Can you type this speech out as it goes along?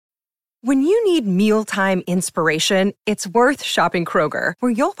When you need mealtime inspiration, it's worth shopping Kroger,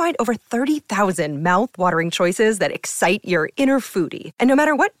 where you'll find over 30,000 mouth-watering choices that excite your inner foodie. And no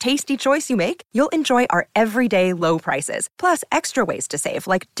matter what tasty choice you make, you'll enjoy our everyday low prices, plus extra ways to save,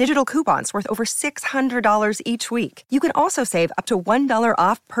 like digital coupons worth over $600 each week. You can also save up to $1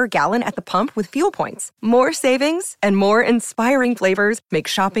 off per gallon at the pump with fuel points. More savings and more inspiring flavors make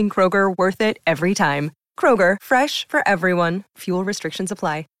shopping Kroger worth it every time. Kroger, fresh for everyone. Fuel restrictions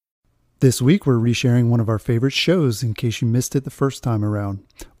apply. This week, we're resharing one of our favorite shows in case you missed it the first time around.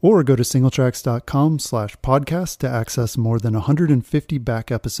 Or go to singletracks.com/podcast to access more than 150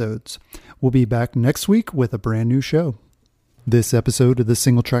 back episodes. We'll be back next week with a brand new show. This episode of the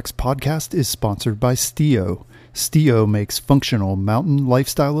Single Tracks podcast is sponsored by Stio. Stio makes functional mountain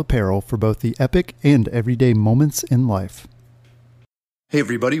lifestyle apparel for both the epic and everyday moments in life. Hey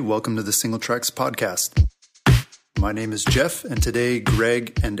everybody, welcome to the Single Tracks podcast. My name is Jeff, and today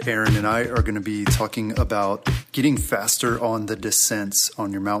Greg and Aaron and I are going to be talking about getting faster on the descents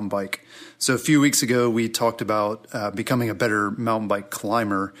on your mountain bike. So a few weeks ago, we talked about becoming a better mountain bike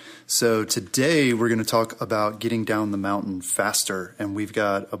climber. So today we're going to talk about getting down the mountain faster, and we've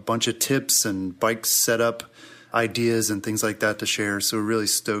got a bunch of tips and bike setup ideas and things like that to share. So we're really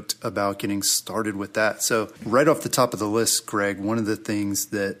stoked about getting started with that. So right off the top of the list, Greg, one of the things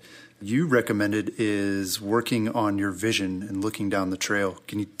that you recommended is working on your vision and looking down the trail.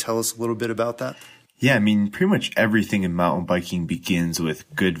 Can you tell us a little bit about that? Yeah, I mean, pretty much everything in mountain biking begins with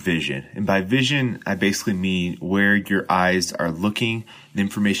good vision. And by vision, I basically mean where your eyes are looking, the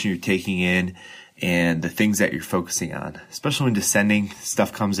information you're taking in, and the things that you're focusing on. Especially when descending,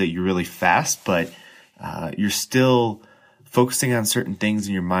 stuff comes at you really fast, but you're still focusing on certain things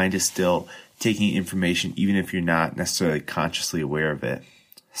and your mind is still taking information, even if you're not necessarily consciously aware of it.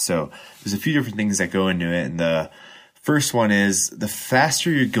 So there's a few different things that go into it. And the first one is the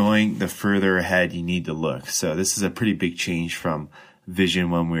faster you're going, the further ahead you need to look. So this is a pretty big change from vision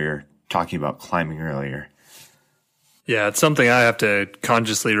when we were talking about climbing earlier. Yeah, it's something I have to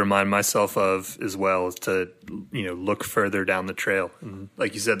consciously remind myself of as well, is to, look further down the trail. And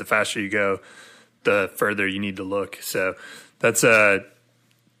like you said, the faster you go, the further you need to look. So that's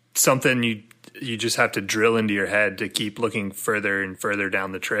something you just have to drill into your head to keep looking further and further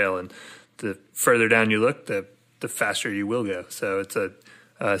down the trail. And the further down you look, the faster you will go. So it's a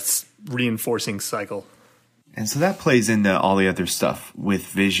reinforcing cycle. And so that plays into all the other stuff with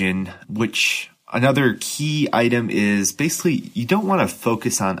vision, which another key item is basically you don't want to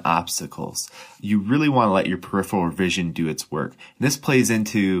focus on obstacles. You really want to let your peripheral vision do its work. And this plays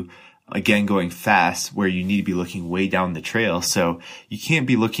into, again, going fast, where you need to be looking way down the trail. So you can't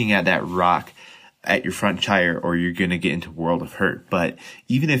be looking at that rock at your front tire or you're going to get into a world of hurt. But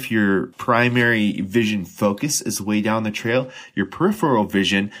even if your primary vision focus is way down the trail, your peripheral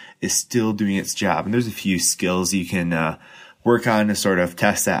vision is still doing its job. And there's a few skills you can work on to sort of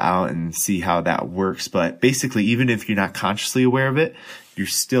test that out and see how that works. But basically, even if you're not consciously aware of it, you're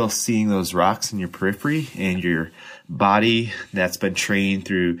still seeing those rocks in your periphery, and your body that's been trained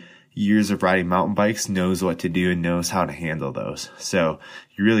through years of riding mountain bikes knows what to do and knows how to handle those. So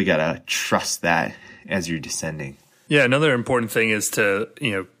you really got to trust that as you're descending. Yeah, another important thing is to,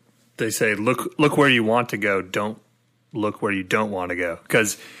 they say, look where you want to go. Don't look where you don't want to go.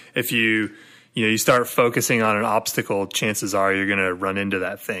 Because if you start focusing on an obstacle, chances are you're going to run into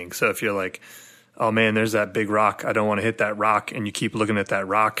that thing. So if you're like, oh man, there's that big rock, I don't want to hit that rock, and you keep looking at that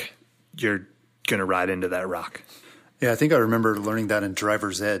rock, you're going to ride into that rock. Yeah, I think I remember learning that in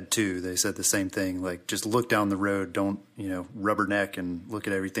driver's ed too. They said the same thing, like just look down the road, don't, rubberneck and look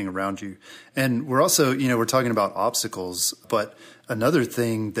at everything around you. And we're also, we're talking about obstacles, but another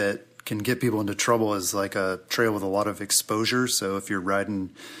thing that can get people into trouble is like a trail with a lot of exposure. So if you're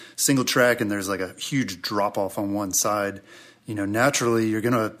riding single track and there's like a huge drop off on one side, naturally you're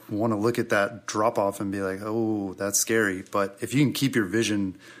going to want to look at that drop off and be like, oh, that's scary. But if you can keep your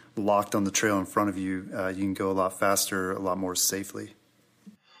vision locked on the trail in front of you, you can go a lot faster, a lot more safely.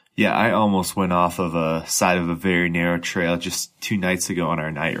 Yeah, I almost went off of a side of a very narrow trail just 2 nights ago on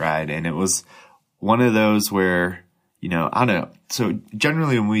our night ride. And it was one of those where, I don't know. So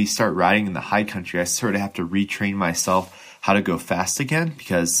generally when we start riding in the high country, I sort of have to retrain myself how to go fast again,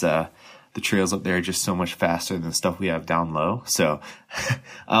 because the trails up there are just so much faster than the stuff we have down low. So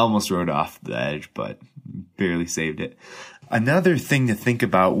I almost rode off the edge, but barely saved it. Another thing to think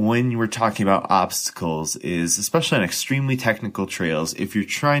about when we're talking about obstacles is, especially on extremely technical trails, if you're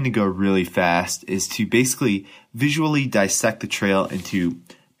trying to go really fast, is to basically visually dissect the trail into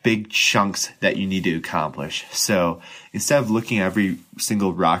big chunks that you need to accomplish. So instead of looking at every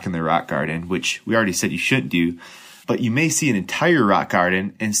single rock in the rock garden, which we already said you shouldn't do, but you may see an entire rock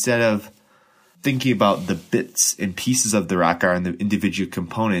garden. Instead of thinking about the bits and pieces of the rock garden, the individual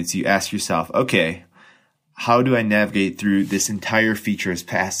components, you ask yourself, okay, how do I navigate through this entire feature as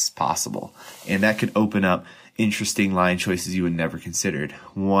fast as possible? And that could open up interesting line choices you would never considered.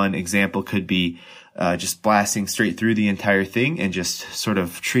 One example could be just blasting straight through the entire thing and just sort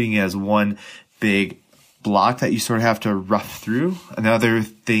of treating it as one big block that you sort of have to rough through. Another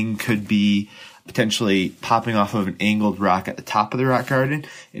thing could be potentially popping off of an angled rock at the top of the rock garden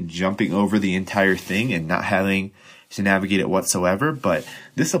and jumping over the entire thing and not having to navigate it whatsoever. But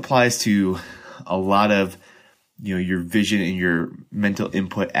this applies to a lot of, your vision and your mental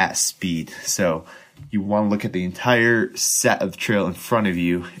input at speed. So you want to look at the entire set of trail in front of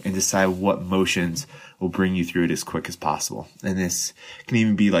you and decide what motions will bring you through it as quick as possible. And this can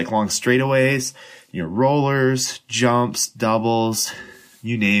even be like long straightaways, rollers, jumps, doubles,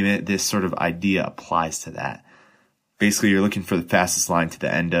 you name it. This sort of idea applies to that. Basically, you're looking for the fastest line to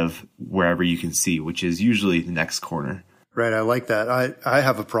the end of wherever you can see, which is usually the next corner. Right. I like that. I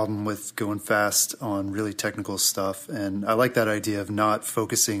have a problem with going fast on really technical stuff. And I like that idea of not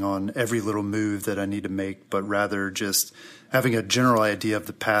focusing on every little move that I need to make, but rather just having a general idea of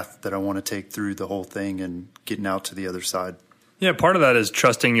the path that I want to take through the whole thing and getting out to the other side. Yeah, part of that is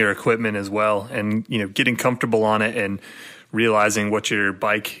trusting your equipment as well, and getting comfortable on it and realizing what your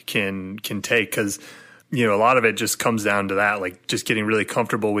bike can take, because a lot of it just comes down to that, like just getting really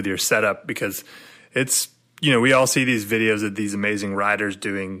comfortable with your setup, because it's we all see these videos of these amazing riders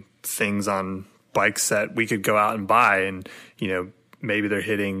doing things on bikes that we could go out and buy, and maybe they're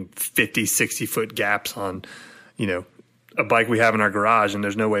hitting 50-60 foot gaps on a bike we have in our garage, and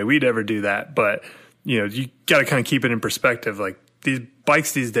there's no way we'd ever do that. But you got to kind of keep it in perspective. Like, these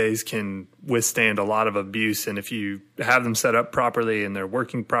bikes these days can withstand a lot of abuse, and if you have them set up properly and they're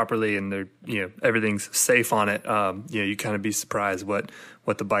working properly and they're everything's safe on it, you kind of be surprised what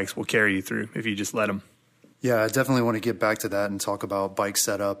the bikes will carry you through if you just let them. Yeah, I definitely want to get back to that and talk about bike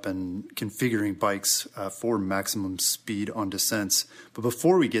setup and configuring bikes for maximum speed on descents. But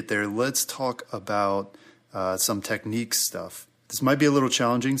before we get there, let's talk about some technique stuff. This might be a little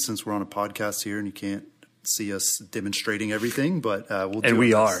challenging since we're on a podcast here and you can't see us demonstrating everything, but we'll do it. And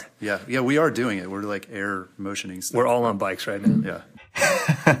we are. Yeah, we are doing it. We're like air motioning stuff. We're all on bikes right now.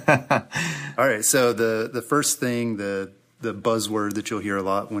 Yeah. All right, so the first thing, the buzzword that you'll hear a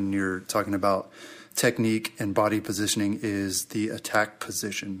lot when you're talking about technique and body positioning is the attack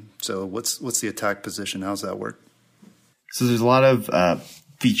position. So what's the attack position? How's that work? So there's a lot of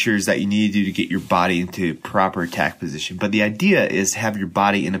features that you need to do to get your body into proper attack position. But the idea is to have your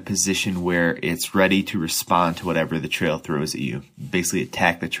body in a position where it's ready to respond to whatever the trail throws at you. Basically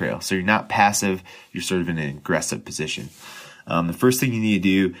attack the trail. So you're not passive, you're sort of in an aggressive position. The first thing you need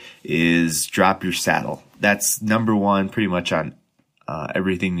to do is drop your saddle. That's number one pretty much on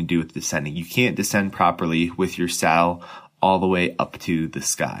everything to do with descending. You can't descend properly with your saddle all the way up to the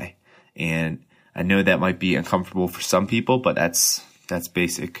sky. And I know that might be uncomfortable for some people, but that's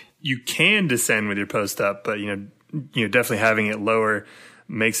basic. You can descend with your post up, but definitely having it lower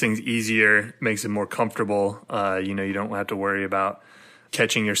makes things easier, makes it more comfortable. You don't have to worry about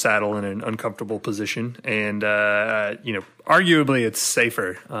catching your saddle in an uncomfortable position. And arguably it's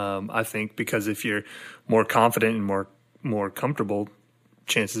safer, I think, because if you're more confident and more comfortable,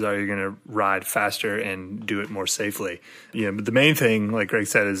 chances are you're going to ride faster and do it more safely. But the main thing, like Greg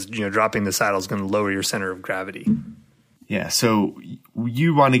said, is dropping the saddle is going to lower your center of gravity. Yeah, so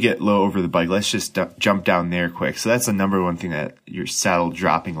you want to get low over the bike. Let's just jump down there quick. So that's the number one thing that your saddle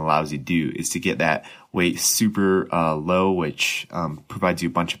dropping allows you to do, is to get that weight super low, which provides you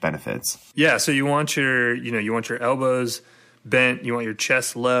a bunch of benefits. Yeah, so you want your elbows bent, you want your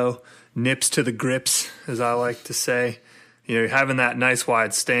chest low, nips to the grips, as I like to say. Having that nice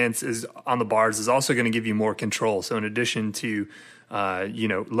wide stance is on the bars is also going to give you more control. So in addition to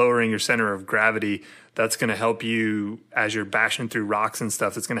lowering your center of gravity, that's going to help you as you're bashing through rocks and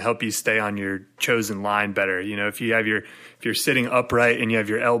stuff. It's going to help you stay on your chosen line better. If you're sitting upright and you have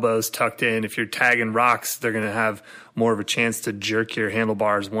your elbows tucked in, if you're tagging rocks, they're going to have more of a chance to jerk your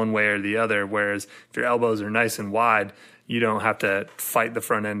handlebars one way or the other. Whereas if your elbows are nice and wide, you don't have to fight the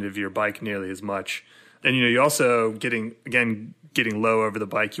front end of your bike nearly as much. And, you also getting low over the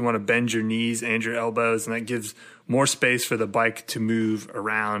bike, you want to bend your knees and your elbows, and that gives more space for the bike to move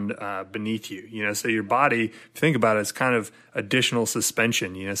around beneath you. So your body, if you think about it, it's kind of additional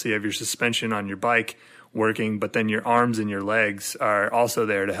suspension, so you have your suspension on your bike working, but then your arms and your legs are also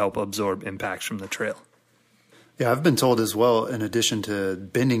there to help absorb impacts from the trail. Yeah, I've been told as well, in addition to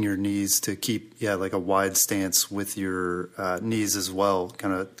bending your knees, to keep, like a wide stance with your knees as well,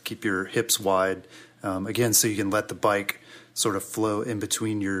 kind of keep your hips wide Again, so you can let the bike sort of flow in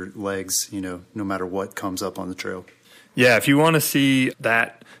between your legs, no matter what comes up on the trail. Yeah, if you want to see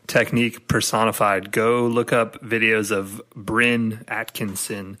that technique personified, go look up videos of Bryn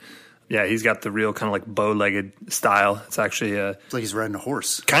Atkinson. Yeah, he's got the real kind of like bow-legged style. It's actually it's like he's riding a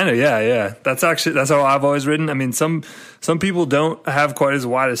horse. Kind of, yeah. That's how I've always ridden. I mean, some people don't have quite as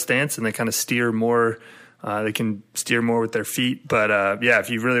wide a stance, and they kind of steer more. They can steer more with their feet. But if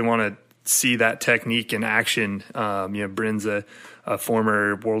you really want to see that technique in action, Bryn's a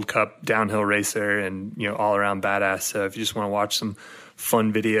former World Cup downhill racer and all around badass. So if you just want to watch some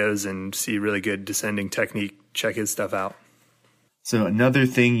fun videos and see really good descending technique, check his stuff out. So another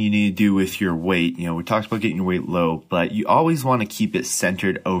thing you need to do with your weight, we talked about getting your weight low, but you always want to keep it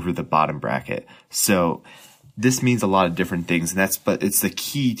centered over the bottom bracket. So this means a lot of different things, but it's the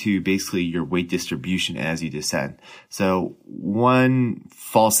key to basically your weight distribution as you descend. So one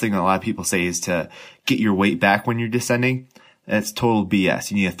false thing a lot of people say is to get your weight back when you're descending. That's total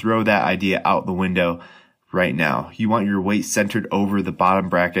BS. You need to throw that idea out the window right now. You want your weight centered over the bottom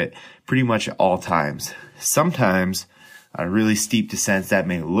bracket pretty much at all times. Sometimes on really steep descents that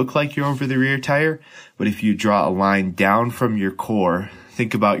may look like you're over the rear tire, but if you draw a line down from your core,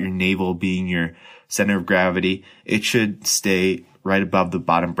 think about your navel being your center of gravity, it should stay right above the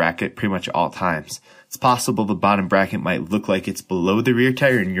bottom bracket pretty much all times. It's possible the bottom bracket might look like it's below the rear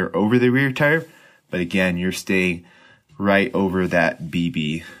tire and you're over the rear tire, but again, you're staying right over that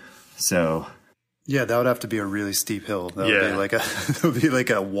BB. So yeah, that would have to be a really steep hill. That would be like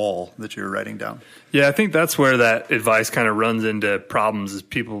a wall that you're riding down. Yeah, I think that's where that advice kind of runs into problems, is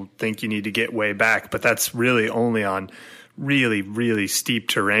people think you need to get way back, but that's really only on really, really steep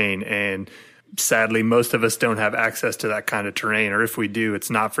terrain. And sadly, most of us don't have access to that kind of terrain, or if we do,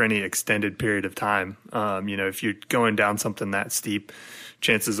 it's not for any extended period of time. If you're going down something that steep,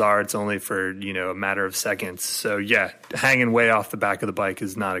 chances are it's only for, a matter of seconds. So yeah, hanging way off the back of the bike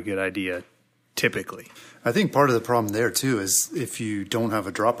is not a good idea. Typically, I think part of the problem there too is if you don't have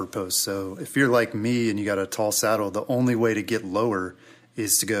a dropper post. So if you're like me and you got a tall saddle, the only way to get lower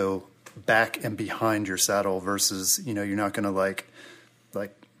is to go back and behind your saddle versus, you're not going to like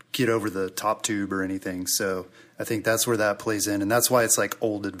get over the top tube or anything. So I think that's where that plays in. And that's why it's like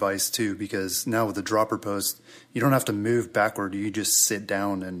old advice too, because now with the dropper post, you don't have to move backward. You just sit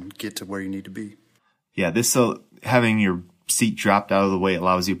down and get to where you need to be. Yeah, having your seat dropped out of the way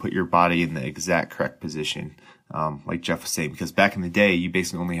allows you to put your body in the exact correct position, like Jeff was saying, because back in the day, you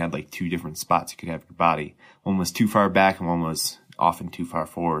basically only had like two different spots you could have your body. One was too far back and one was often too far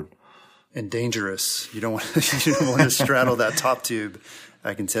forward. And dangerous. You don't want to straddle that top tube.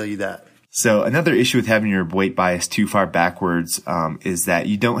 I can tell you that. So another issue with having your weight bias too far backwards is that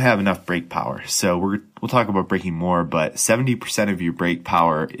you don't have enough brake power. So we'll talk about braking more, but 70% of your brake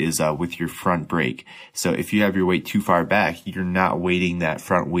power is with your front brake. So if you have your weight too far back, you're not weighting that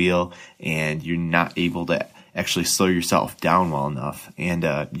front wheel and you're not able to actually slow yourself down well enough. And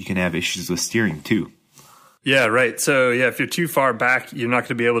you can have issues with steering too. Yeah, right. So, if you're too far back, you're not going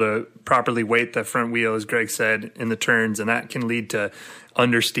to be able to properly weight the front wheel, as Greg said, in the turns, and that can lead to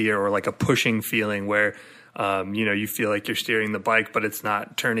understeer or like a pushing feeling where, you feel like you're steering the bike, but it's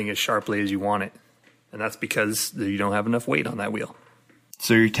not turning as sharply as you want it. And that's because you don't have enough weight on that wheel.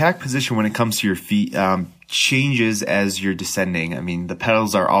 So your attack position when it comes to your feet changes as you're descending. I mean, the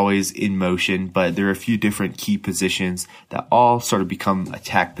pedals are always in motion, but there are a few different key positions that all sort of become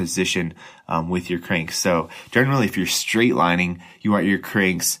attack position with your cranks. So generally, if you're straight lining, you want your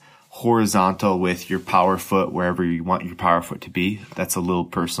cranks horizontal with your power foot wherever you want your power foot to be. That's a little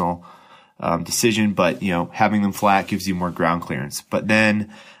personal decision, but having them flat gives you more ground clearance. But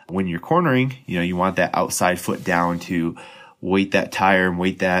then when you're cornering, you want that outside foot down to weight that tire and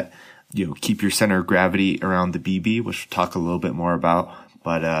weight that, keep your center of gravity around the BB, which we'll talk a little bit more about.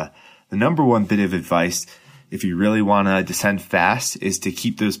 But the number one bit of advice, if you really want to descend fast, is to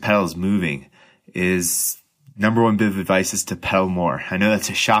keep those pedals moving. Number one bit of advice is to pedal more. I know that's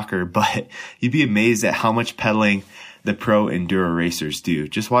a shocker, but you'd be amazed at how much pedaling the pro enduro racers do.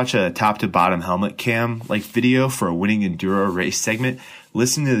 Just watch a top to bottom helmet cam video for a winning enduro race segment.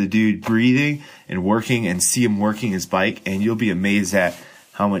 Listen to the dude breathing and working and see him working his bike, and you'll be amazed at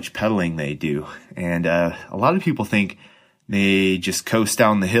how much pedaling they do. And a lot of people think they just coast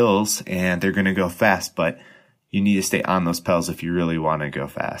down the hills and they're going to go fast, but you need to stay on those pedals if you really want to go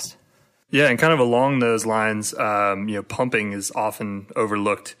fast. Yeah, and kind of along those lines, pumping is often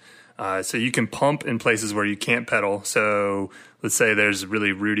overlooked. So you can pump in places where you can't pedal. So let's say there's a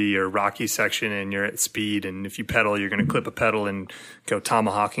really rooty or rocky section and you're at speed, and if you pedal, you're going to clip a pedal and go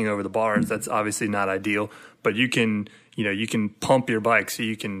tomahawking over the bars. That's obviously not ideal, but you can pump your bike. So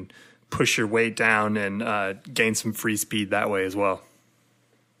you can push your weight down and gain some free speed that way as well.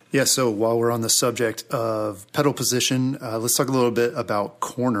 Yeah, so while we're on the subject of pedal position, let's talk a little bit about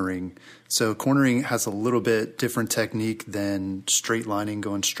cornering. So cornering has a little bit different technique than straight lining,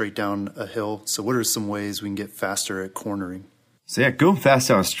 going straight down a hill. So what are some ways we can get faster at cornering? So yeah, going fast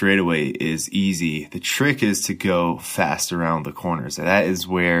down a straightaway is easy. The trick is to go fast around the corners. That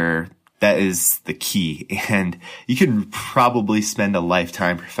is the key. And you can probably spend a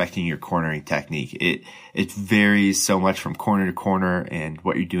lifetime perfecting your cornering technique. It varies so much from corner to corner and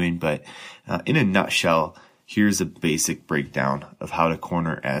what you're doing. But in a nutshell, here's a basic breakdown of how to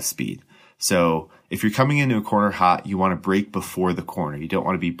corner at speed. So if you're coming into a corner hot, you want to brake before the corner. You don't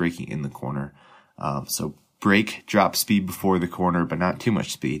want to be braking in the corner. So brake, drop speed before the corner, but not too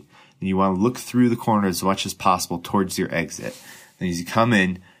much speed. And you want to look through the corner as much as possible towards your exit. And as you come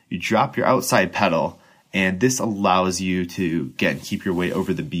in, you drop your outside pedal, and this allows you to, again, keep your weight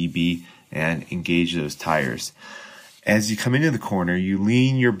over the BB and engage those tires. As you come into the corner, you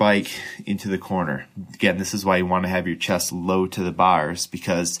lean your bike into the corner. Again, this is why you want to have your chest low to the bars,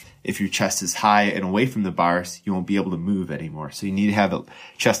 because if your chest is high and away from the bars, you won't be able to move anymore. So you need to have the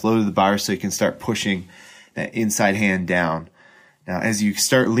chest low to the bars so you can start pushing that inside hand down. Now, as you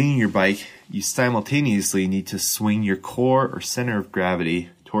start leaning your bike, you simultaneously need to swing your core or center of gravity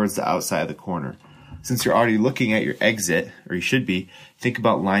towards the outside of the corner. Since you're already looking at your exit, or you should be, think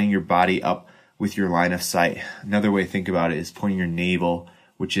about lining your body up with your line of sight. Another way to think about it is pointing your navel,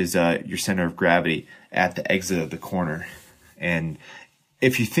 which is your center of gravity, at the exit of the corner. And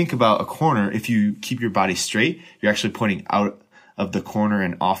if you think about a corner, if you keep your body straight, you're actually pointing out of the corner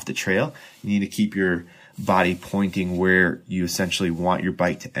and off the trail. You need to keep your body pointing where you essentially want your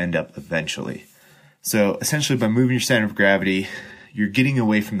bike to end up eventually. So essentially by moving your center of gravity, you're getting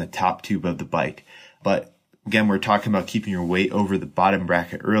away from the top tube of the bike. But again, we're talking about keeping your weight over the bottom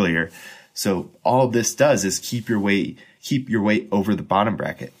bracket earlier. So all this does is keep your weight over the bottom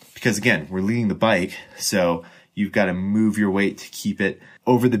bracket. Because again, we're leading the bike, so you've got to move your weight to keep it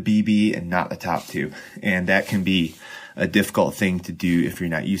over the BB and not the top tube. And that can be a difficult thing to do if you're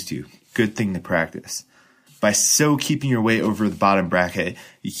not used to. Good thing to practice. By keeping your weight over the bottom bracket,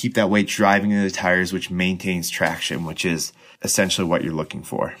 you keep that weight driving into the tires, which maintains traction, which is essentially what you're looking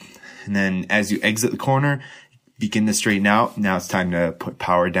for. And then as you exit the corner, begin to straighten out. Now it's time to put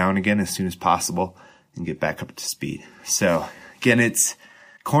power down again as soon as possible and get back up to speed. So again,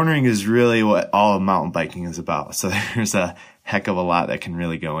 cornering is really what all of mountain biking is about. So there's a heck of a lot that can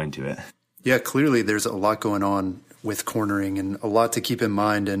really go into it. Yeah, clearly there's a lot going on with cornering and a lot to keep in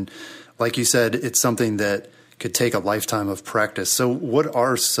mind. And like you said, it's something that could take a lifetime of practice. So what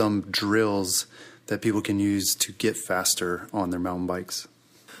are some drills that people can use to get faster on their mountain bikes?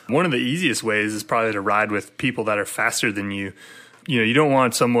 One of the easiest ways is probably to ride with people that are faster than you. You know, you don't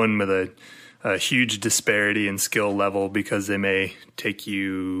want someone with a huge disparity in skill level because they may take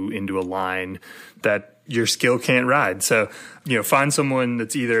you into a line that your skill can't ride. So, you know, find someone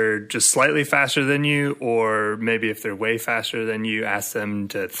that's either just slightly faster than you, or maybe if they're way faster than you, ask them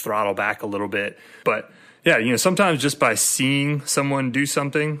to throttle back a little bit. But yeah, you know, sometimes just by seeing someone do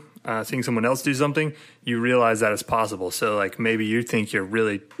something, seeing someone else do something, you realize that it's possible. So like maybe you think you're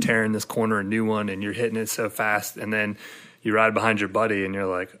really tearing this corner a new one and you're hitting it so fast, and then you ride behind your buddy and you're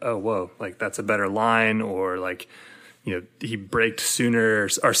like, oh, whoa, like that's a better line, or like, you know, he braked sooner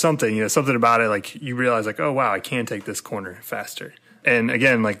or something, you know, something about it. Like you realize like, oh, wow, I can take this corner faster. And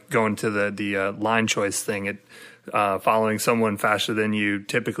again, like going to the line choice thing, following someone faster than you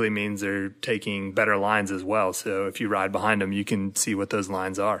typically means they're taking better lines as well. So if you ride behind them, you can see what those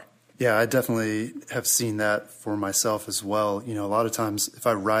lines are. Yeah, I definitely have seen that for myself as well. You know, a lot of times if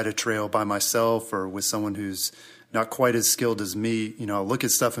I ride a trail by myself or with someone who's not quite as skilled as me, you know, I'll look at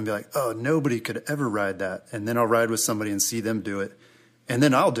stuff and be like, oh, nobody could ever ride that. And then I'll ride with somebody and see them do it. And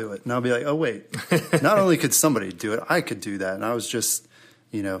then I'll do it. And I'll be like, oh, wait, not only could somebody do it, I could do that. And I was just,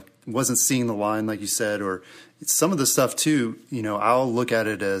 you know, wasn't seeing the line like you said, or some of the stuff too, you know, I'll look at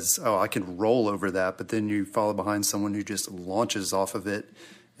it as, oh, I can roll over that. But then you follow behind someone who just launches off of it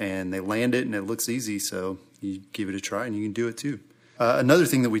and they land it and it looks easy. So you give it a try and you can do it too. Another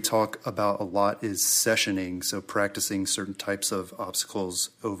thing that we talk about a lot is sessioning, so practicing certain types of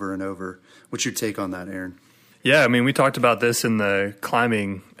obstacles over and over. What's your take on that, Aaron? Yeah, I mean, we talked about this in the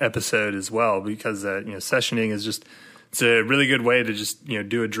climbing episode as well, because you know, sessioning is it's a really good way to just, you know,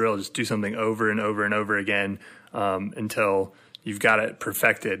 do a drill, just do something over and over and over again until you've got it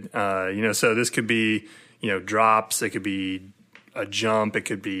perfected. You know, so this could be, you know, drops, it could be a jump, it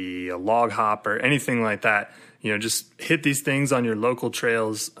could be a log hop or anything like that. You know, just hit these things on your local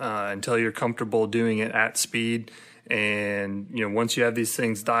trails until you're comfortable doing it at speed. And, once you have these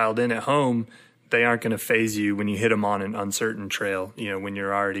things dialed in at home, they aren't going to phase you when you hit them on an uncertain trail, when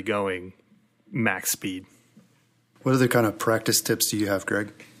you're already going max speed. What other kind of practice tips do you have,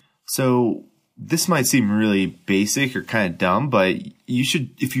 Greg? So this might seem really basic or kind of dumb, but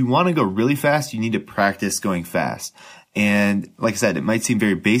if you want to go really fast, you need to practice going fast. And like I said, it might seem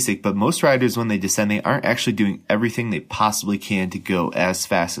very basic, but most riders, when they descend, they aren't actually doing everything they possibly can to go as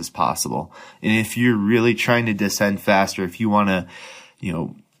fast as possible. And if you're really trying to descend faster, if you want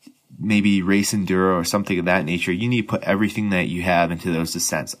to, maybe race enduro or something of that nature, you need to put everything that you have into those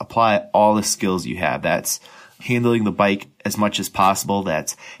descents. Apply all the skills you have. That's handling the bike as much as possible.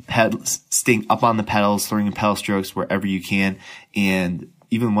 That's staying up on the pedals, throwing in pedal strokes wherever you can. And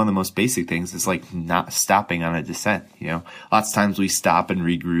even one of the most basic things is like not stopping on a descent. Lots of times we stop and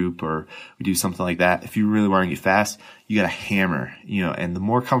regroup or we do something like that. If you really want to get fast, you got to hammer, and the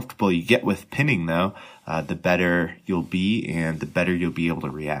more comfortable you get with pinning though, the better you'll be and the better you'll be able to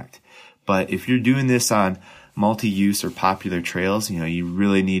react. But if you're doing this on multi-use or popular trails, you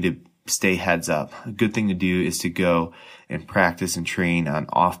really need to stay heads up. A good thing to do is to go and practice and train on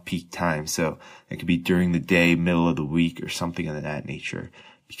off-peak time. So it could be during the day, middle of the week, or something of that nature.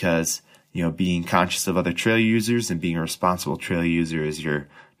 Because, being conscious of other trail users and being a responsible trail user is your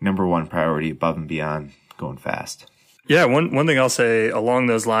number one priority above and beyond going fast. Yeah, one thing I'll say along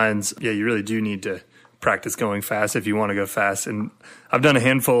those lines, you really do need to practice going fast if you want to go fast. And I've done a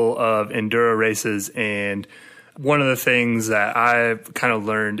handful of enduro races, and one of the things that I've kind of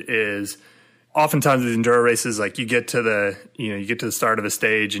learned is oftentimes with enduro races, like you get to the start of a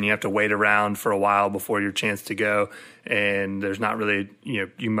stage and you have to wait around for a while before your chance to go. And there's not really,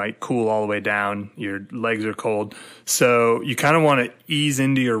 you might cool all the way down. Your legs are cold. So you kind of want to ease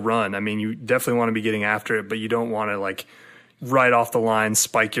into your run. I mean, you definitely want to be getting after it, but you don't want to right off the line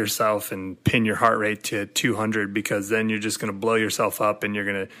spike yourself and pin your heart rate to 200, because then you're just going to blow yourself up and you're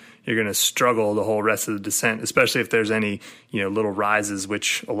going to struggle the whole rest of the descent, especially if there's any, little rises,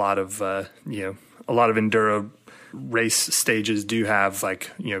 which a lot of enduro race stages do have,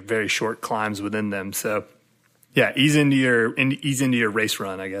 very short climbs within them. So yeah, ease into your race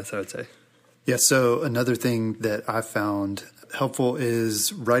run, I guess I would say. Yeah. So another thing that I found helpful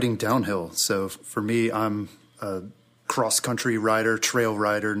is riding downhill. So for me, I'm a cross-country rider, trail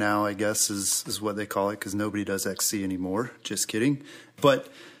rider now, I guess is what they call it, because nobody does XC anymore. Just kidding. But,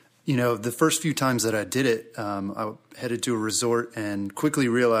 the first few times that I did it, I headed to a resort and quickly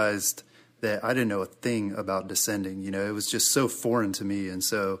realized that I didn't know a thing about descending. It was just so foreign to me. And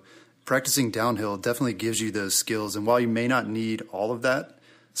so practicing downhill definitely gives you those skills. And while you may not need all of that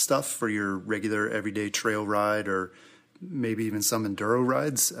stuff for your regular everyday trail ride or maybe even some enduro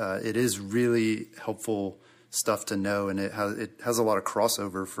rides, it is really helpful stuff to know, and it has a lot of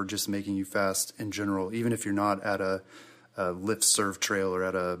crossover for just making you fast in general, even if you're not at a lift serve trail or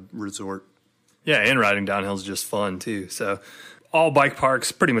at a resort. Yeah, and riding downhill is just fun too. So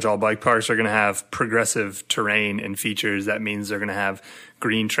pretty much all bike parks are going to have progressive terrain and features. That means they're going to have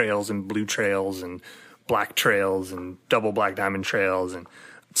green trails and blue trails and black trails and double black diamond trails. And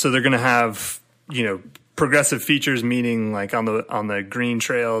so they're going to have, progressive features, meaning like on the green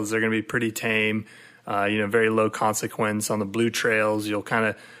trails, they're going to be pretty tame. Very low consequence. On the blue trails, you'll kind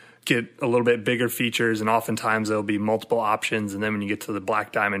of get a little bit bigger features, and oftentimes there'll be multiple options. And then when you get to the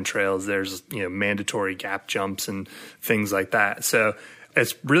black diamond trails, there's, mandatory gap jumps and things like that. So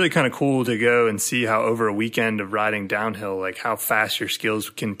it's really kind of cool to go and see how over a weekend of riding downhill, like how fast your skills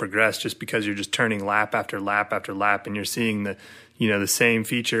can progress just because you're just turning lap after lap after lap, and you're seeing the same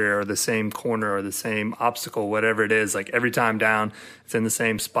feature or the same corner or the same obstacle, whatever it is, like every time down, it's in the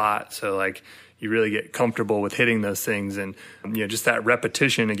same spot. So you really get comfortable with hitting those things. And, just that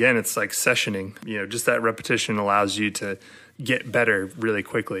repetition, again, it's like sessioning, just that repetition allows you to get better really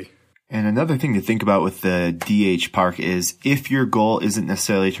quickly. And another thing to think about with the DH park is if your goal isn't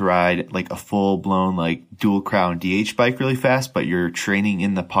necessarily to ride like a full blown dual crown DH bike really fast, but you're training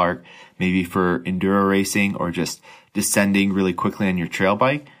in the park, maybe for enduro racing or just descending really quickly on your trail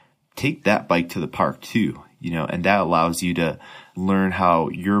bike, take that bike to the park too, and that allows you to learn how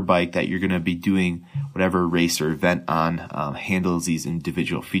your bike that you're going to be doing whatever race or event on handles these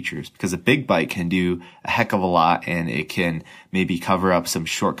individual features, because a big bike can do a heck of a lot and it can maybe cover up some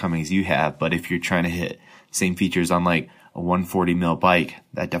shortcomings you have. But if you're trying to hit same features on a 140 mil bike,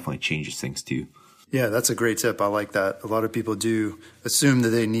 that definitely changes things too. Yeah, that's a great tip. I like that. A lot of people do assume that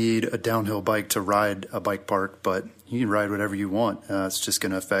they need a downhill bike to ride a bike park, but you can ride whatever you want. It's just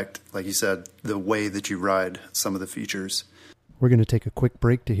going to affect, like you said, the way that you ride some of the features. We're going to take a quick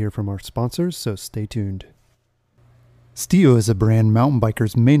break to hear from our sponsors, so stay tuned. Stio is a brand mountain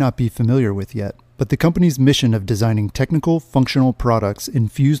bikers may not be familiar with yet, but the company's mission of designing technical, functional products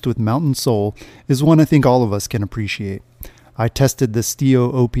infused with mountain soul is one I think all of us can appreciate. I tested the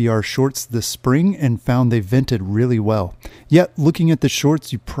Stio OPR shorts this spring and found they vented really well. Yet, looking at the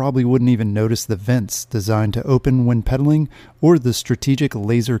shorts, you probably wouldn't even notice the vents designed to open when pedaling or the strategic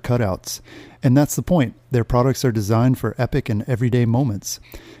laser cutouts. And that's the point. Their products are designed for epic and everyday moments.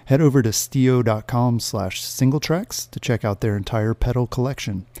 Head over to stio.com/singletracks to check out their entire pedal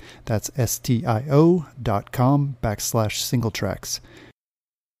collection. That's stio.com/singletracks.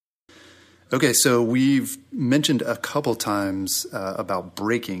 Okay, so we've mentioned a couple times about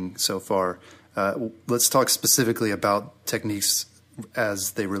braking so far. Let's talk specifically about techniques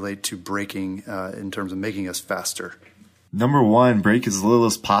as they relate to braking in terms of making us faster. Number one, brake as little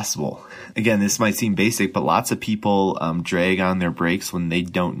as possible. Again, this might seem basic, but lots of people drag on their brakes when they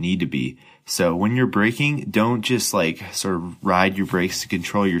don't need to be. So when you're braking, don't just sort of ride your brakes to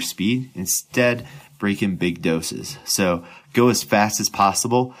control your speed. Instead, brake in big doses. So go as fast as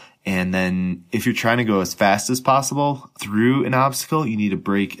possible. And then if you're trying to go as fast as possible through an obstacle, you need to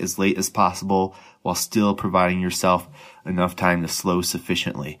brake as late as possible while still providing yourself enough time to slow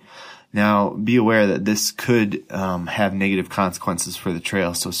sufficiently. Now, be aware that this could have negative consequences for the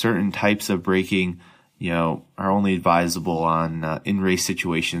trail. So certain types of braking, are only advisable on in race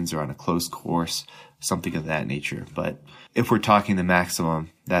situations or on a closed course, something of that nature. But if we're talking the maximum,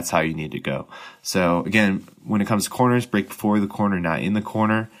 that's how you need to go. So again, when it comes to corners, brake before the corner, not in the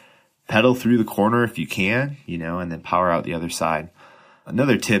corner. Pedal through the corner if you can, and then power out the other side.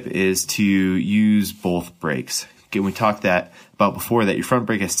 Another tip is to use both brakes. Again, we talked about before that your front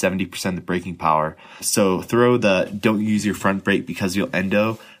brake has 70% of the braking power. So throw the don't use your front brake because you'll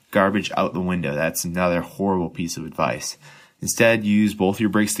endo garbage out the window. That's another horrible piece of advice. Instead, use both your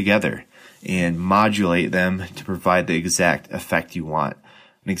brakes together and modulate them to provide the exact effect you want.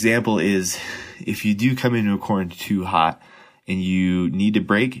 An example is if you do come into a corner too hot, and you need to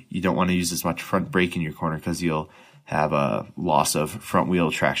brake, you don't want to use as much front brake in your corner because you'll have a loss of front wheel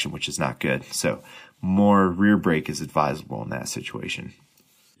traction, which is not good. So more rear brake is advisable in that situation.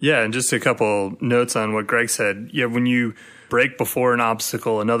 Yeah, and just a couple notes on what Greg said. Yeah, when you brake before an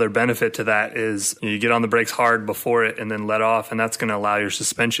obstacle, another benefit to that is you get on the brakes hard before it and then let off, and that's going to allow your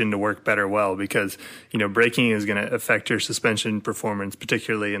suspension to work better because, braking is going to affect your suspension performance,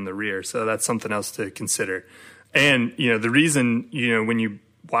 particularly in the rear. So that's something else to consider. And, the reason,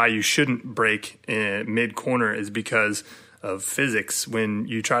 why you shouldn't brake mid corner is because of physics. When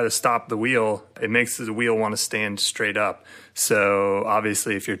you try to stop the wheel, it makes the wheel want to stand straight up. So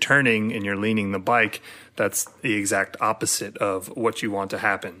obviously if you're turning and you're leaning the bike, that's the exact opposite of what you want to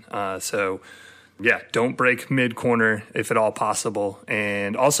happen. Don't brake mid corner if at all possible.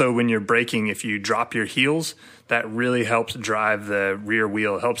 And also when you're braking, if you drop your heels, that really helps drive the rear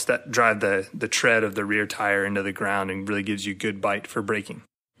wheel, helps that drive the tread of the rear tire into the ground and really gives you good bite for braking.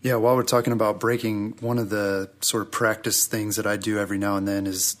 Yeah, while we're talking about braking, one of the sort of practice things that I do every now and then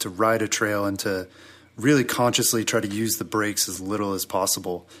is to ride a trail and to really consciously try to use the brakes as little as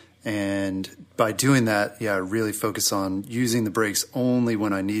possible. And by doing that, I really focus on using the brakes only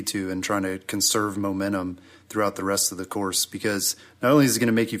when I need to and trying to conserve momentum throughout the rest of the course, because not only is it going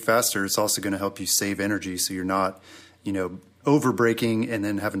to make you faster, it's also going to help you save energy so you're not, over braking and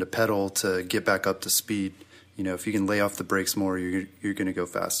then having to pedal to get back up to speed. If you can lay off the brakes more, you're going to go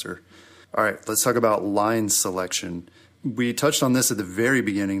faster. All right, let's talk about line selection. We touched on this at the very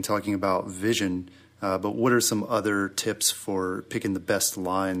beginning, talking about vision, but what are some other tips for picking the best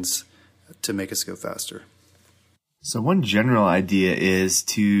lines to make us go faster? So one general idea is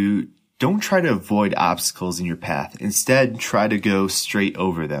to don't try to avoid obstacles in your path. Instead, try to go straight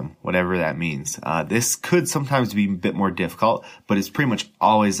over them, whatever that means. This could sometimes be a bit more difficult, but it's pretty much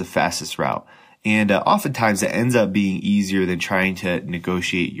always the fastest route. And oftentimes it ends up being easier than trying to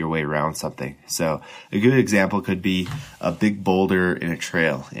negotiate your way around something. So a good example could be a big boulder in a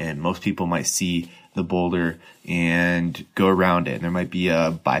trail, and most people might see the boulder and go around it. And there might be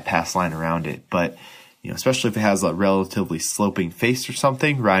a bypass line around it, but especially if it has a relatively sloping face or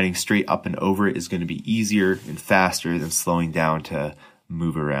something, riding straight up and over it is going to be easier and faster than slowing down to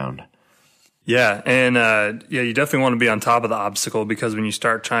move around. Yeah, and you definitely want to be on top of the obstacle, because when you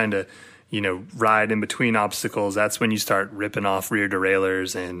start trying to ride in between obstacles, that's when you start ripping off rear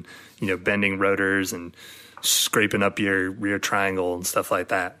derailleurs and, bending rotors and scraping up your rear triangle and stuff like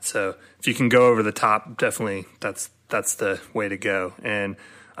that. So if you can go over the top, definitely that's the way to go. And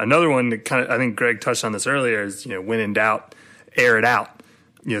another one that I think Greg touched on this earlier is, when in doubt, air it out.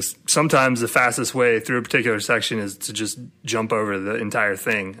 Sometimes the fastest way through a particular section is to just jump over the entire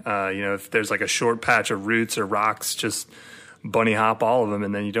thing. If there's like a short patch of roots or rocks, just bunny hop all of them,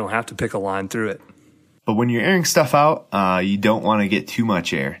 and then you don't have to pick a line through it. But when you're airing stuff out, you don't want to get too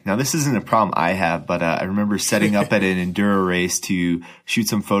much air. Now, this isn't a problem I have, but I remember setting up at an enduro race to shoot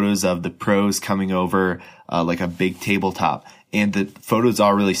some photos of the pros coming over like a big tabletop. And the photos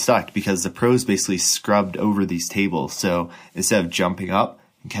all really sucked because the pros basically scrubbed over these tables. So instead of jumping up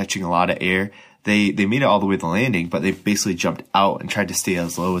and catching a lot of air, they made it all the way to the landing, but they basically jumped out and tried to stay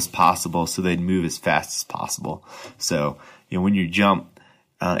as low as possible so they'd move as fast as possible. So, when you jump,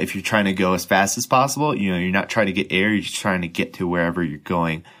 if you're trying to go as fast as possible, you're not trying to get air, you're just trying to get to wherever you're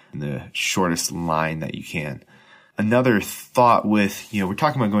going in the shortest line that you can. Another thought with, we're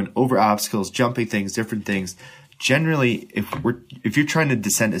talking about going over obstacles, jumping things, different things. Generally, if you're trying to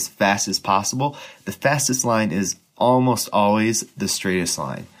descend as fast as possible, the fastest line is almost always the straightest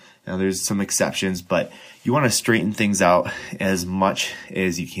line. Now, there's some exceptions, but you want to straighten things out as much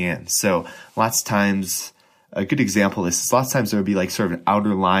as you can. So lots of times, a good example of this is lots of times there would be like sort of an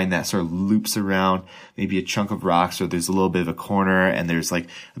outer line that sort of loops around maybe a chunk of rocks, or there's a little bit of a corner and there's like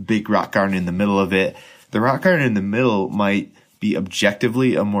a big rock garden in the middle of it. The rock garden in the middle might be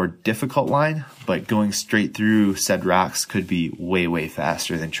objectively a more difficult line, but going straight through said rocks could be way, way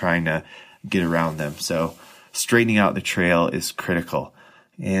faster than trying to get around them. So straightening out the trail is critical.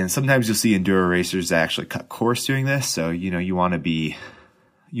 And sometimes you'll see enduro racers that actually cut course doing this. So, you want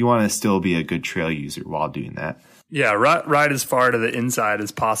to still be a good trail user while doing that. Yeah, ride as far to the inside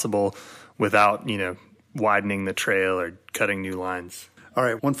as possible without, widening the trail or cutting new lines. All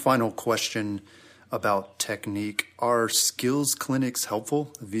right, one final question about technique. Are skills clinics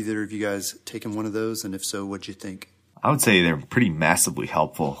helpful? Have either of you guys taken one of those? And if so, what'd you think? I would say they're pretty massively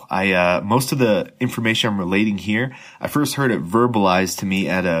helpful. Most of the information I'm relating here, I first heard it verbalized to me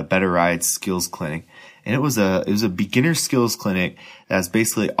at a Better Ride skills clinic. And it was a beginner skills clinic that was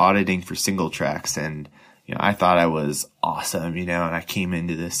basically auditing for single tracks. And, I thought I was awesome, and I came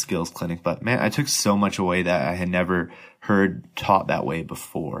into this skills clinic, but man, I took so much away that I had never heard taught that way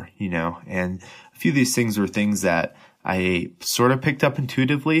before, and a few of these things were things that I sort of picked up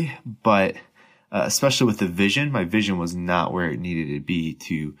intuitively, but especially with the vision, my vision was not where it needed to be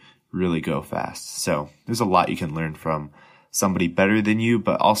to really go fast. So there's a lot you can learn from somebody better than you,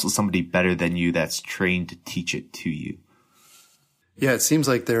 but also somebody better than you that's trained to teach it to you. Yeah, it seems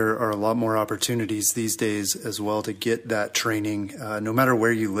like there are a lot more opportunities these days as well to get that training, no matter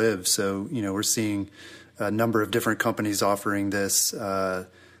where you live. So, we're seeing a number of different companies offering this,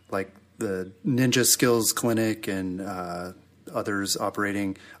 like the Ninja Skills Clinic and others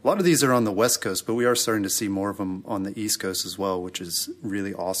operating. A lot of these are on the West Coast, but we are starting to see more of them on the East Coast as well, which is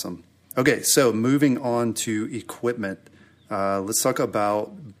really awesome. Okay, so moving on to equipment. Let's talk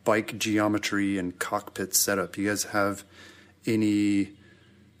about bike geometry and cockpit setup. You guys have any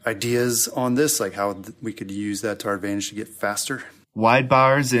ideas on this, like how we could use that to our advantage to get faster? Wide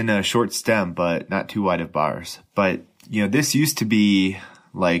bars and a short stem, but not too wide of bars. But, this used to be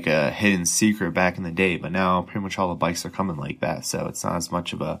like a hidden secret back in the day, but now pretty much all the bikes are coming like that. So it's not as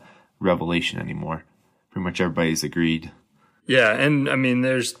much of a revelation anymore. Pretty much everybody's agreed. Yeah, and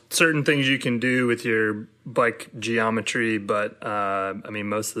there's certain things you can do with your bike geometry, but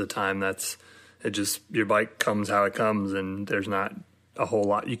most of the time your bike comes how it comes, and there's not a whole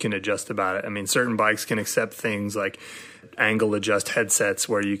lot you can adjust about it. Certain bikes can accept things like angle adjust headsets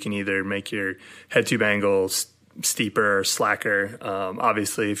where you can either make your head tube angle steeper or slacker.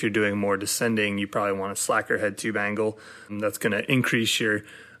 Obviously, if you're doing more descending, you probably want a slacker head tube angle. That's going to increase your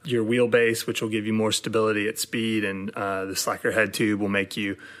wheelbase, which will give you more stability at speed, and the slacker head tube will make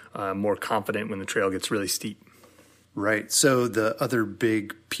you more confident when the trail gets really steep. Right. So the other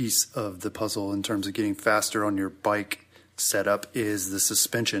big piece of the puzzle in terms of getting faster on your bike setup is the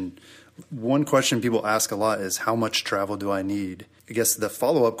suspension. One question people ask a lot is, how much travel do I need? I guess the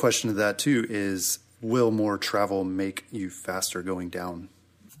follow-up question to that too is, will more travel make you faster going down?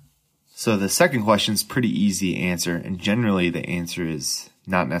 So the second question is pretty easy to answer, and generally the answer is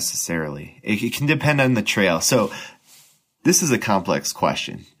not necessarily. It can depend on the trail. So this is a complex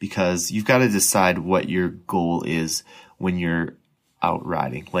question because you've got to decide what your goal is when you're out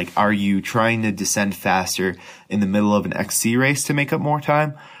riding. Like, are you trying to descend faster in the middle of an XC race to make up more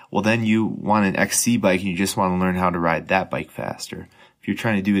time? Well, then you want an XC bike and you just want to learn how to ride that bike faster. If you're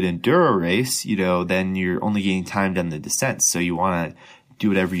trying to do an enduro race, then you're only getting timed on the descent. So you want to do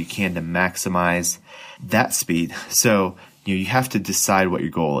whatever you can to maximize that speed. So, you have to decide what your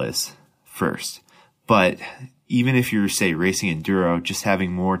goal is first. But even if you're, say, racing enduro, just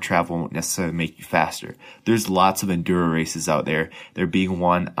having more travel won't necessarily make you faster. There's lots of enduro races out there. They're being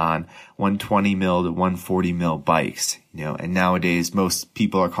won on 120 mil to 140 mil bikes, and nowadays most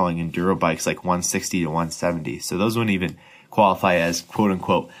people are calling enduro bikes like 160 to 170. So those wouldn't even qualify as quote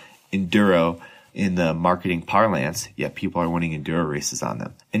unquote enduro in the marketing parlance, yet people are winning enduro races on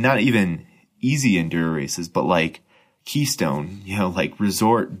them. And not even easy enduro races, but like Keystone, like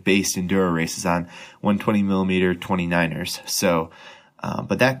resort based enduro races on 120 millimeter 29ers. So,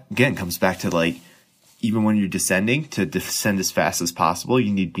 but that again comes back to like, even when you're descending, to descend as fast as possible,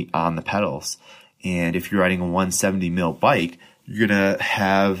 you need to be on the pedals. And if you're riding a 170 mil bike, you're going to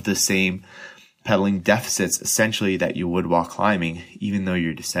have the same pedaling deficits essentially that you would while climbing, even though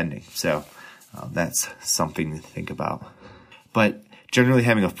you're descending. So that's something to think about. But generally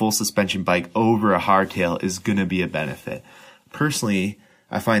having a full suspension bike over a hardtail is going to be a benefit. Personally,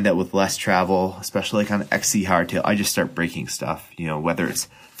 I find that with less travel, especially like on XC hardtail, I just start breaking stuff, whether it's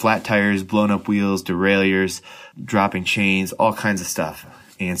flat tires, blown up wheels, derailleurs, dropping chains, all kinds of stuff.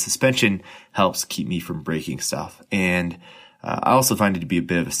 And suspension helps keep me from breaking stuff. And I also find it to be a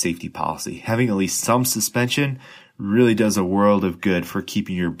bit of a safety policy. Having at least some suspension really does a world of good for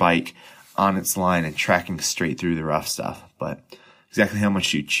keeping your bike on its line and tracking straight through the rough stuff. But exactly how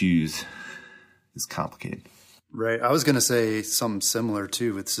much you choose is complicated. Right. I was going to say something similar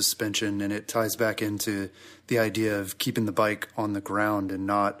too with suspension, and it ties back into the idea of keeping the bike on the ground and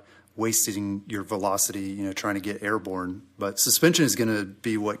not wasting your velocity, trying to get airborne. But suspension is going to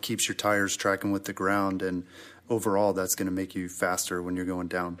be what keeps your tires tracking with the ground, and overall that's going to make you faster when you're going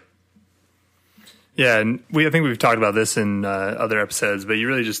down. Yeah, and I think we've talked about this in other episodes, but you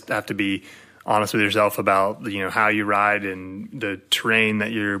really just have to be honest with yourself about how you ride and the terrain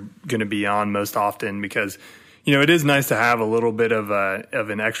that you're going to be on most often, because it is nice to have a little bit of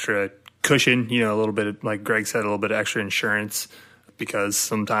an extra cushion, a little bit of, like Greg said, a little bit of extra insurance, because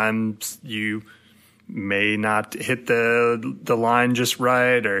sometimes you may not hit the line just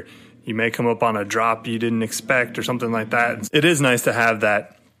right, or you may come up on a drop you didn't expect or something like that. It is nice to have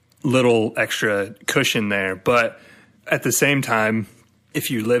that little extra cushion there. But at the same time, if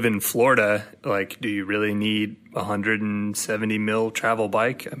you live in Florida, do you really need a 170 mil travel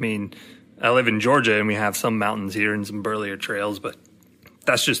bike? I mean, I live in Georgia and we have some mountains here and some burlier trails, but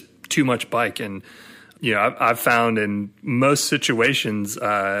that's just too much bike. And, I've found in most situations,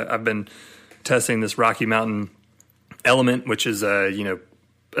 I've been testing this Rocky Mountain Element, which is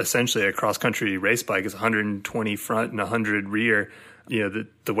essentially a cross country race bike. It's 120 front and 100 rear.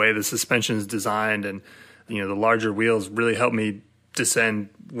 The way the suspension is designed and, the larger wheels really help me descend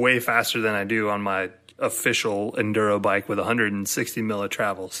way faster than I do on my official enduro bike with 160 mil of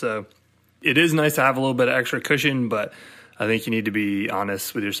travel. So it is nice to have a little bit of extra cushion, but I think you need to be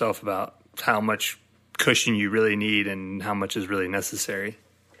honest with yourself about how much cushion you really need and how much is really necessary.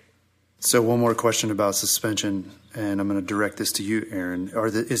 So one more question about suspension, and I'm going to direct this to you, Aaron.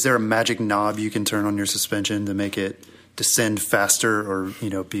 Is there a magic knob you can turn on your suspension to make it descend faster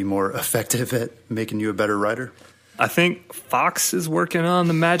or, be more effective at making you a better rider? I think Fox is working on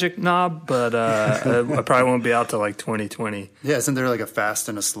the magic knob, but I probably won't be out till 2020. Yeah, isn't there a fast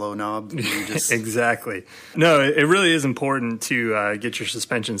and a slow knob? Exactly. No, it really is important to get your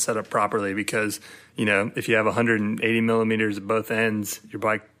suspension set up properly, because, if you have 180 millimeters at both ends, your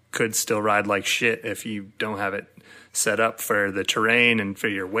bike could still ride like shit if you don't have it set up for the terrain and for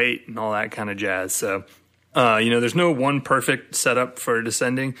your weight and all that kind of jazz. So, there's no one perfect setup for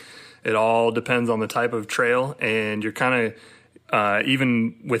descending. It all depends on the type of trail, and you're kind of,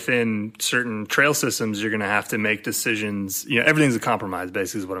 even within certain trail systems, you're going to have to make decisions. Everything's a compromise,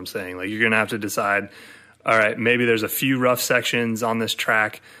 basically, is what I'm saying. You're going to have to decide, all right, maybe there's a few rough sections on this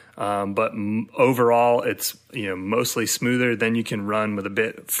track, but overall it's, mostly smoother. Then you can run with a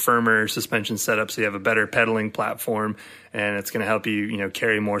bit firmer suspension setup, so you have a better pedaling platform, and it's going to help you,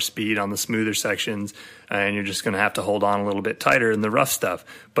 carry more speed on the smoother sections, and you're just going to have to hold on a little bit tighter in the rough stuff.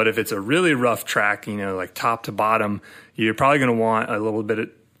 But if it's a really rough track, top to bottom, you're probably going to want a little bit of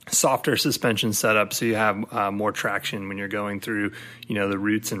softer suspension setup, so you have more traction when you're going through, the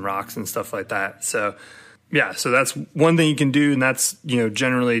roots and rocks and stuff like that. So yeah, so that's one thing you can do, and that's,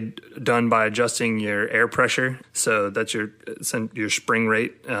 generally done by adjusting your air pressure. So that's your spring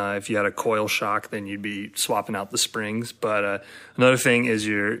rate. If you had a coil shock, then you'd be swapping out the springs. But another thing is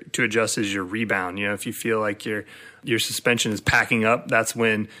your rebound. If you feel like your suspension is packing up, that's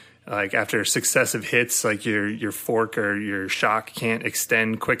when, after successive hits, your fork or your shock can't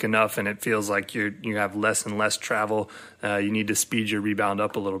extend quick enough, and it feels like you have less and less travel. You need to speed your rebound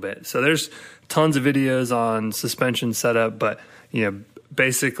up a little bit. So there's tons of videos on suspension setup, but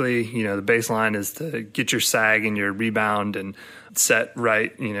basically, the baseline is to get your sag and your rebound and set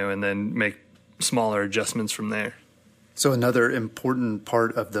right, and then make smaller adjustments from there. So another important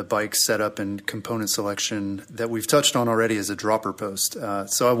part of the bike setup and component selection that we've touched on already is a dropper post.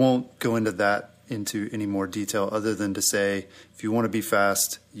 So I won't go into that into any more detail other than to say, if you want to be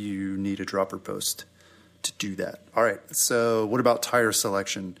fast, you need a dropper post to do that. All right. So what about tire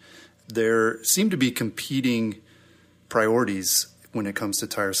selection? There seem to be competing priorities when it comes to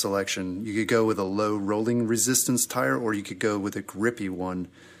tire selection. You could go with a low rolling resistance tire, or you could go with a grippy one.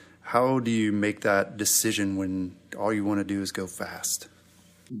 How do you make that decision when all you want to do is go fast?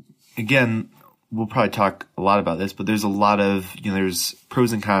 Again, we'll probably talk a lot about this, but there's a lot of, there's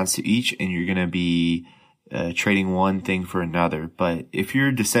pros and cons to each, and you're going to be trading one thing for another. But if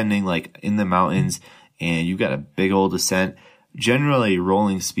you're descending like in the mountains and you've got a big old descent, generally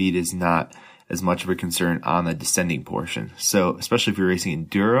rolling speed is not as much of a concern on the descending portion. So especially if you're racing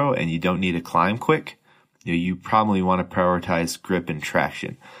enduro and you don't need to climb quick, you probably want to prioritize grip and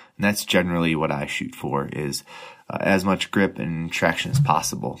traction. And that's generally what I shoot for, is as much grip and traction as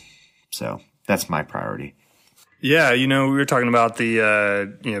possible. So that's my priority. Yeah, we were talking about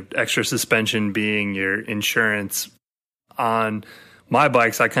the extra suspension being your insurance. On my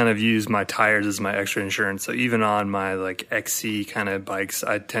bikes, I kind of use my tires as my extra insurance. So even on my like XC kind of bikes,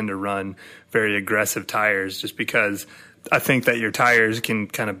 I tend to run very aggressive tires, just because I think that your tires can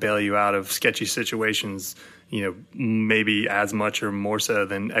kind of bail you out of sketchy situations, maybe as much or more so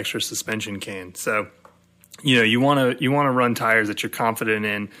than extra suspension can. So, you want to run tires that you're confident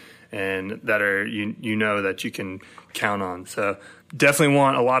in and that are, that you can count on. So definitely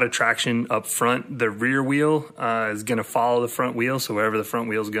want a lot of traction up front. The rear wheel is going to follow the front wheel. So wherever the front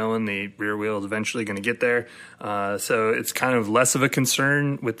wheel's going, the rear wheel is eventually going to get there. So it's kind of less of a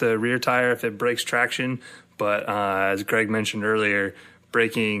concern with the rear tire if it breaks traction. But as Greg mentioned earlier,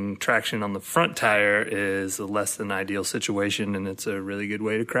 breaking traction on the front tire is a less than ideal situation, and it's a really good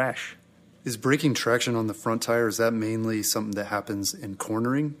way to crash. Is breaking traction on the front tire, is that mainly something that happens in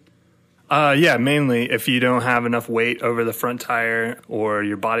cornering? Yeah, mainly if you don't have enough weight over the front tire, or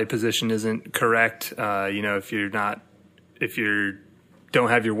your body position isn't correct. If you don't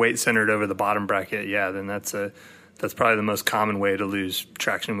have your weight centered over the bottom bracket, then that's probably the most common way to lose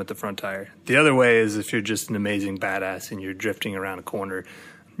traction with the front tire. The other way is if you're just an amazing badass and you're drifting around a corner,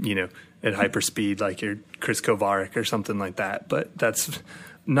 at hyperspeed, like you're Chris Kovarik or something like that. But that's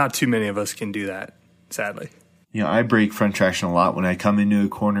not too many of us can do that, sadly. I break front traction a lot when I come into a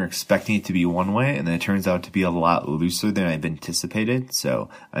corner expecting it to be one way, and then it turns out to be a lot looser than I've anticipated. So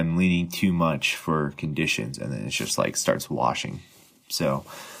I'm leaning too much for conditions, and then it's just like starts washing. So,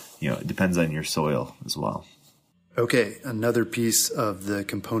 it depends on your soil as well. Okay, another piece of the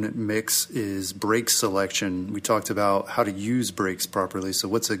component mix is brake selection. We talked about how to use brakes properly. So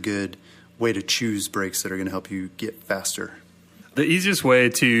what's a good way to choose brakes that are going to help you get faster? The easiest way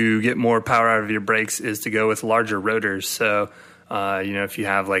to get more power out of your brakes is to go with larger rotors. So, if you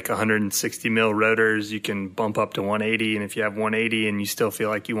have like 160 mil rotors, you can bump up to 180. And if you have 180 and you still feel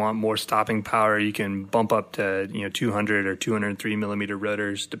like you want more stopping power, you can bump up to 200 or 203 millimeter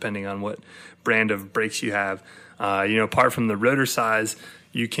rotors, depending on what brand of brakes you have. Apart from the rotor size,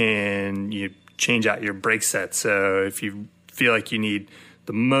 you can change out your brake set. So if you feel like you need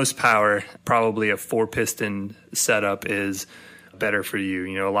the most power, probably a 4-piston setup is better for you.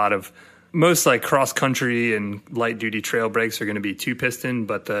 Most like cross country and light duty trail brakes are going to be 2-piston,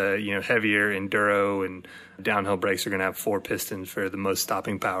 but the heavier enduro and downhill brakes are going to have 4 pistons for the most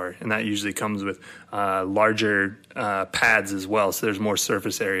stopping power, and that usually comes with larger pads as well. So there's more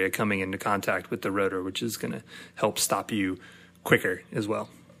surface area coming into contact with the rotor, which is going to help stop you quicker as well.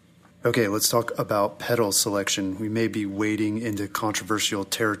 Okay, let's talk about pedal selection. We may be wading into controversial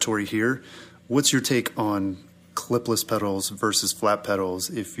territory here. What's your take on clipless pedals versus flat pedals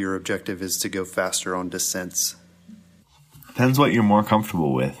if your objective is to go faster on descents? Depends what you're more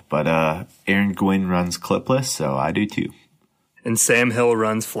comfortable with, but Aaron Gwynn runs clipless, so I do too. And Sam Hill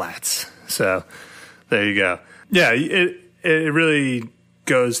runs flats, so there you go. Yeah, it really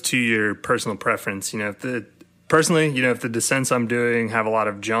goes to your personal preference. If the descents I'm doing have a lot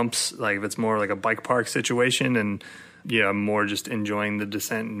of jumps, like if it's more like a bike park situation, and I'm more just enjoying the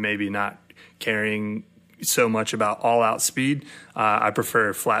descent and maybe not caring so much about all-out speed, I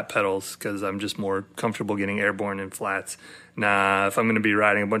prefer flat pedals because I'm just more comfortable getting airborne in flats. Now, if I'm going to be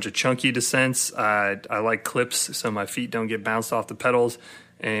riding a bunch of chunky descents, I like clips so my feet don't get bounced off the pedals.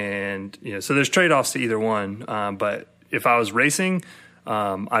 And so there's trade-offs to either one. But if I was racing,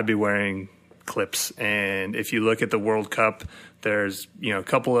 I'd be wearing clips. And if you look at the World Cup, there's a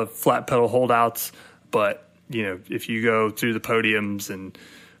couple of flat pedal holdouts. But if you go through the podiums and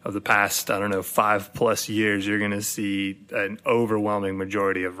of the past, 5+ years, you're going to see an overwhelming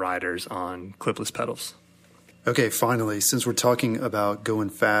majority of riders on clipless pedals. Okay, finally, since we're talking about going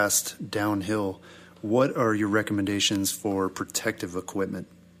fast downhill, what are your recommendations for protective equipment?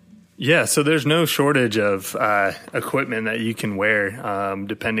 Yeah, so there's no shortage of equipment that you can wear,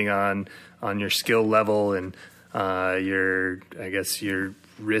 depending on your skill level and your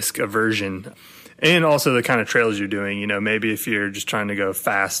risk aversion, and also the kind of trails you're doing. You know, maybe if you're just trying to go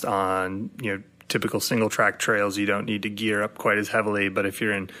fast on, typical single track trails, you don't need to gear up quite as heavily. But if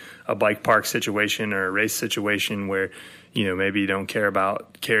you're in a bike park situation or a race situation where, maybe you don't care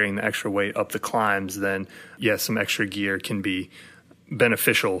about carrying the extra weight up the climbs, then yes, some extra gear can be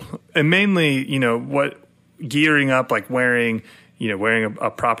beneficial. And mainly, what gearing up, like wearing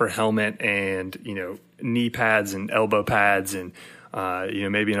a proper helmet and, knee pads and elbow pads, and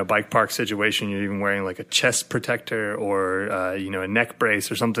maybe in a bike park situation, you're even wearing like a chest protector or, a neck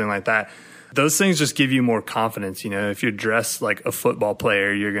brace or something like that. Those things just give you more confidence. If you're dressed like a football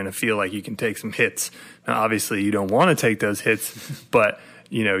player, you're going to feel like you can take some hits. Now, obviously, you don't want to take those hits, but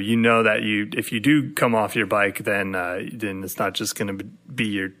you know that if you do come off your bike, then it's not just going to be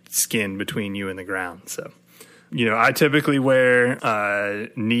your skin between you and the ground. So, I typically wear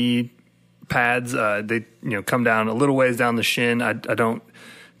knee pads. They come down a little ways down the shin. I don't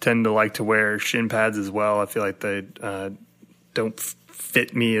tend to like to wear shin pads as well. I feel like they don't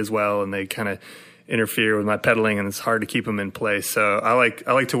fit me as well, and they kind of interfere with my pedaling, and it's hard to keep them in place. So I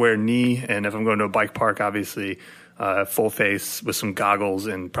like to wear knee, and if I'm going to a bike park, obviously full face with some goggles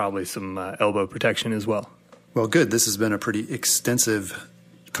and probably some elbow protection as well. Well, good. This has been a pretty extensive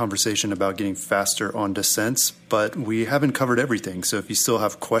conversation about getting faster on descents, but we haven't covered everything. So if you still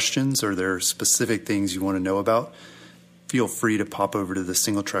have questions or there are specific things you want to know about, feel free to pop over to the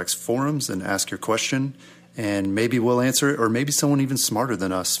SingleTracks forums and ask your question, and maybe we'll answer it, or maybe someone even smarter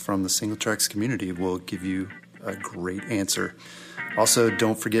than us from the SingleTracks community will give you a great answer. Also,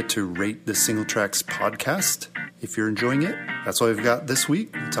 don't forget to rate the SingleTracks podcast if you're enjoying it. That's all we've got this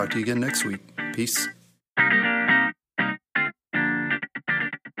week. We'll talk to you again next week. Peace.